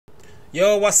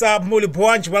Yo, what's up, Muli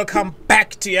Bunch? Welcome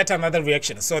back to yet another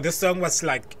reaction. So this song was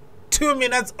like 2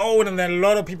 minutes old, and then a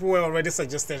lot of people were already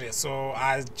suggested it. So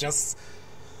I just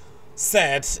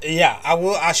said, yeah,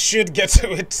 I should get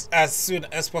to it as soon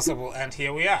as possible, and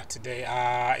here we are today.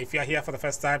 If you're here for the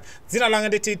first time, Zina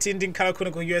Langanditi Tindin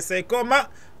Kalakunuku USA Koma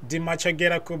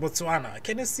Dimachagera Ku Tswana.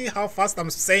 Can you see how fast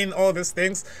I'm saying all these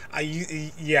things?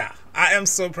 Yeah, I am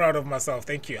so proud of myself.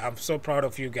 Thank you. I'm so proud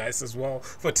of you guys as well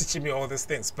for teaching me all these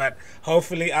things. But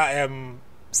hopefully I am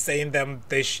saying them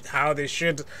how they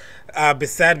should be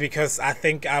said, because I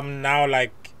think I'm now,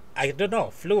 like, I don't know,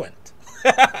 fluent.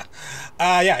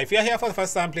 Yeah, if you're here for the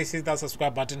first time, please hit that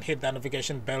subscribe button, hit that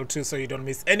notification bell too, so you don't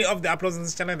miss any of the uploads on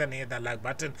this channel. Then hit that like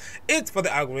button. It's for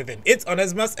the algorithm. It's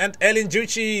Onesimus and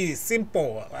Njuchi.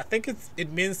 Simpo. I think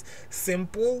it means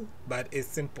simple, but it's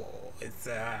simple. It's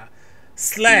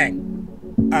slang.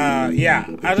 Yeah,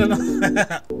 I don't know.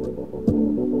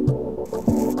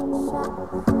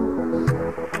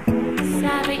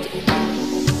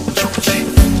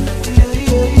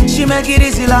 She make it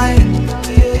easy like,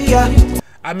 yeah.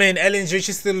 I mean,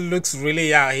 Njuchi still looks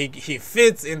really, yeah, he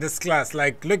fits in this class.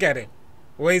 Like, look at him.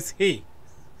 Where is he?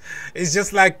 It's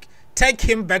just like, take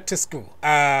him back to school.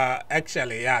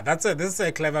 Actually, yeah, this is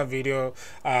a clever video,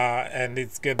 and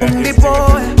it's good that he's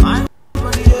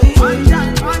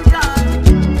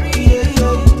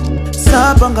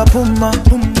Sabanga puma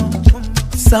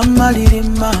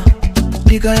Samalirima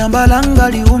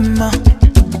Digayambalanga liuma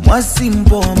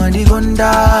Simpo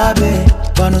manigondabe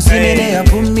Pano simene ya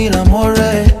pumila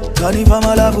more Kaniva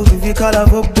malavu vivikala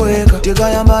vobweka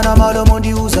Digayambana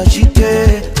malomondi uza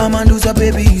chite Amanduza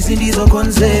baby izindizo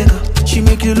konzeka She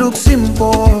make you look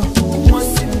simple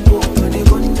Simpo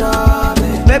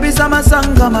manigondabe Baby sama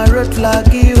sanga my red flag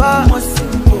giva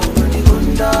Simpo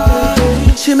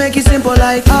manigondabe She make it simple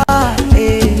like A-E-O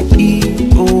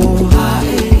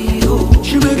A-E-O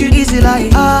She make it easy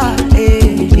like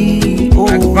A-E-O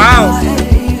wow.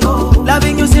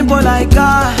 Loving you simple like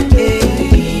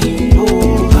A-E-O.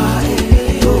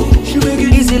 She make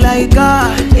it easy like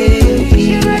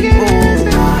A-E-O.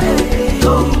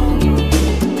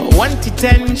 1 to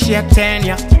 10, she a 10,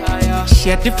 yeah.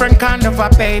 She a different kind of a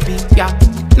baby, yeah.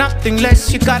 Nothing less,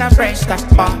 she gotta raise that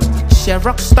bar. She a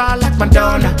rock star like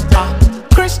Madonna,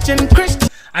 Christian.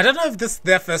 I don't know if this is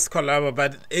their first collab,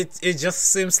 but it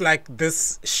just seems like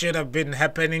this should have been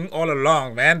happening all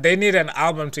along, man. They need an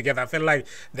album together. I feel like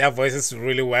their voices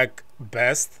really work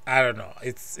best. I don't know.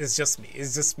 It's just me.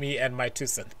 It's just me and my 2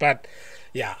 cents. But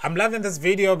yeah, I'm loving this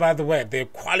video, by the way. The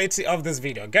quality of this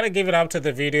video. Gotta give it up to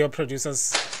the video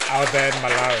producers out there in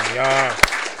Malawi. Yeah.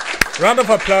 Round of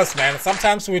applause, man.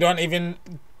 Sometimes we don't even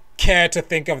care to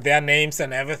think of their names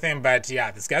and everything, but yeah,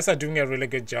 these guys are doing a really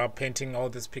good job painting all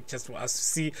these pictures for us to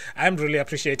see. I'm really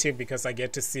appreciative because I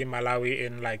get to see Malawi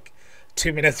in like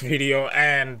 2 minutes video,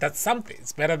 and that's something.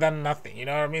 It's better than nothing, you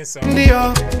know what I mean? So big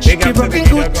up to the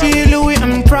Njuchi, Louis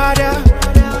and Prada,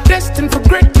 destined for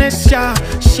greatness, yeah.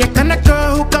 She kind of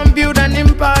girl who can build an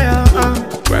empire,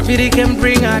 gravity can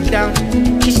bring her down.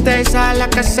 She stays high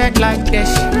like I said, like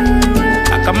this.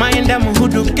 I can mind them who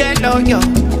do get low, yo.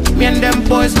 Me and them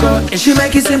boys go. She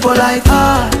make it simple like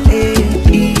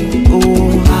A-E-O.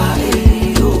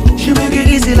 A-E-O. She make it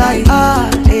easy like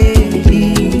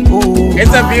A-E-O.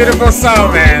 It's a beautiful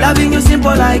song, man. Loving you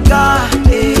simple like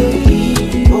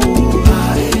A-E-O.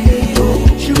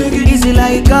 A-E-O. She make it easy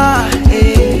like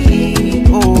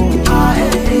A-E-O.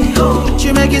 A-E-O.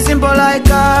 She make it simple like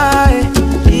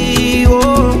A-E-O.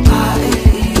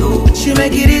 A-E-O. She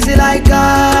make it easy like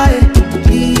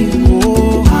A-E-O.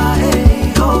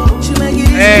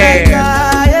 Hey.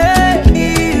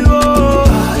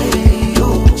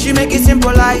 She make it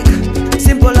simple like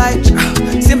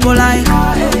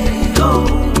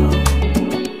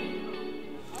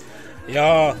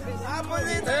Yo,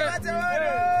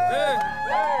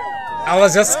 I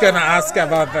was just gonna ask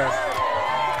about that.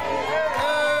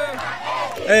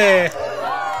 Hey.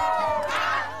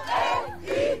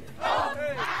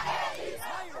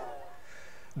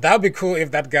 That would be cool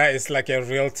if that guy is like a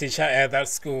real teacher at that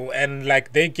school, and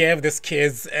like they gave these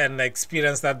kids an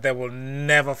experience that they will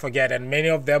never forget, and many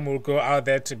of them will go out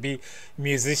there to be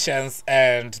musicians,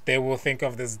 and they will think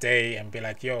of this day and be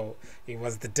like, yo, it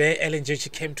was the day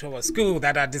Njuchi came to our school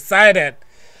that I decided.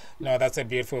 No, that's a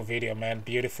beautiful video, man.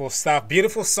 Beautiful stuff.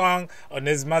 Beautiful song.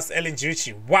 Onesimus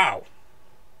Njuchi. Wow.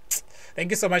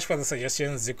 Thank you so much for the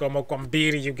suggestions, Zikomo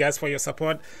Kwambiri, you guys, for your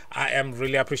support. I am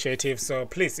really appreciative. So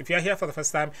please, if you're here for the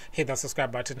first time, hit that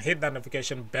subscribe button, hit that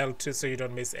notification bell too, so you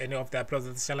don't miss any of the uploads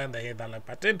of the channel, and then hit that like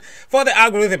button for the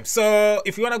algorithm. So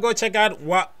if you want to go check out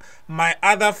what my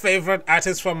other favorite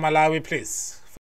artists from Malawi, please